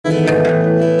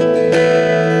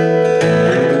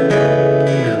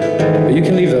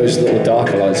all the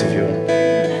darker lights if you want.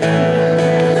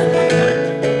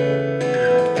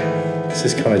 This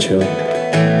is kind of chill.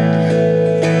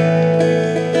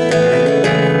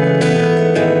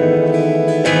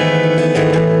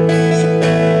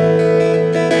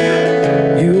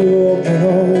 You walk and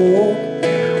I'll walk,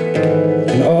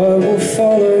 and I will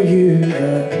follow you.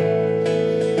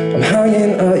 I'm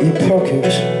hanging at your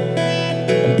pockets,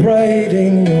 I'm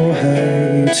braiding your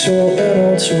hair. You talk and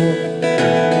I'll talk,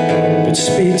 but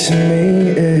speak to me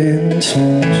in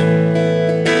tongues.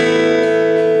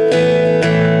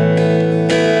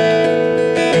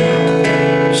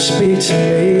 Speak to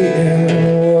me in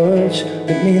words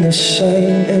that mean the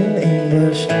same in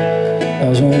English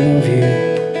as I love you.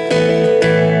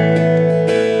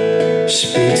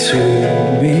 Speak to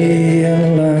me in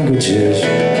languages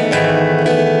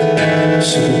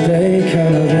so that they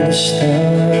can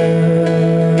understand.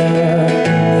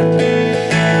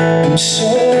 So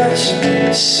let's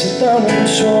sit down and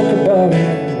talk about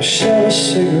it, share a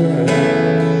cigarette.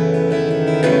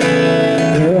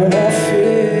 There are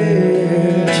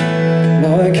fears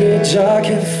like a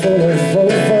jacket full of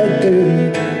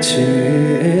overdue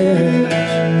tears.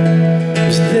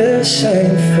 'Cause this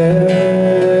ain't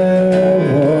fair,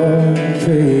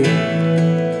 worthy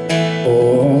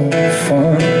or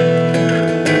fun.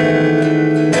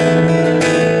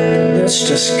 It's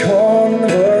just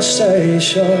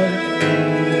conversation.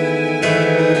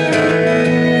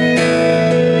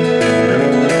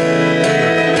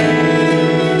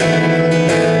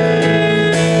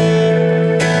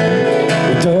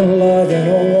 Don't lie, then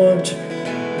I won't.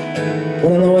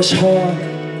 Well, I know it's hard,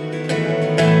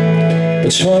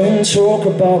 but try and talk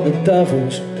about the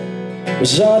devils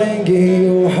residing in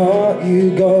your heart. You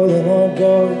go, then I'll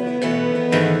go,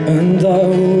 and I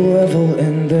will revel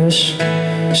in this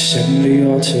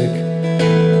symbiotic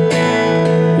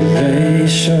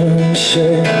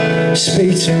relationship.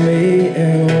 Speak to me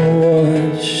in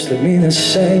words that mean the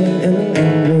same in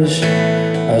English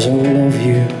as I love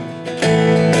you.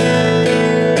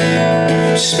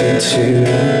 Speak to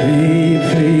me,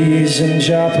 please, in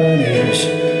Japanese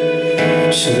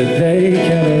so that they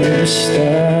can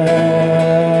understand.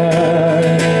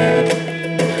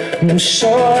 And so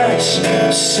let's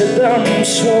sit down and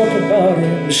talk about it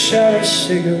and share a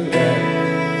cigarette.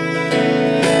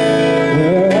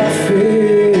 Where our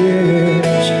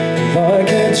fears like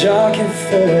a jacket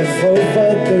full of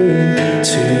overdue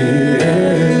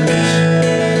tears.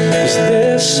 'Cause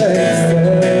this ain't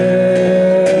fair.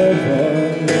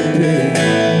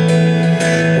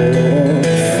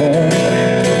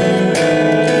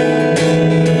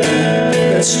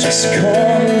 It's just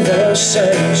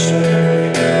conversation.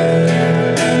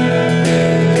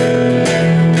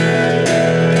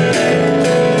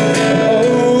 An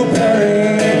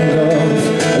opening of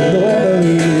a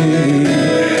normally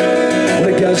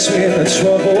that gets me into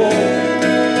trouble.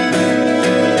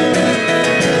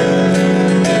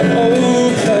 An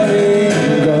opening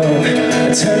of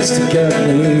it tends to get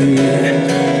me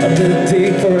a bit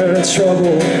deeper into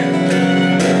trouble.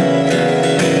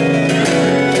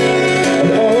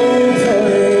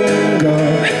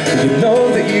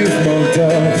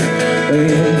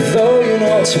 Even though you're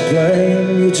not to blame,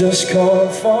 you just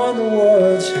can't find the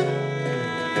words.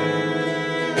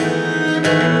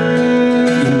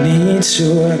 You need to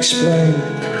explain.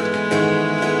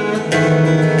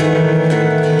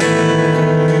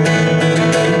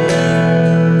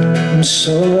 And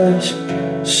so let's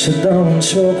sit down and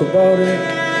talk about it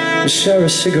and share a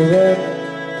cigarette.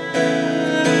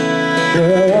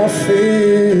 Where I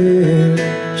feel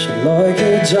like a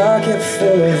jacket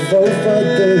full of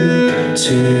overdue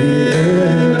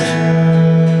tears.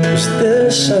 'Cause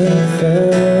this ain't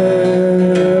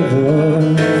fair,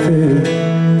 worthy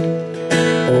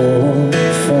or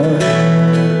fun.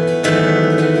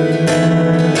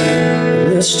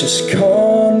 It's just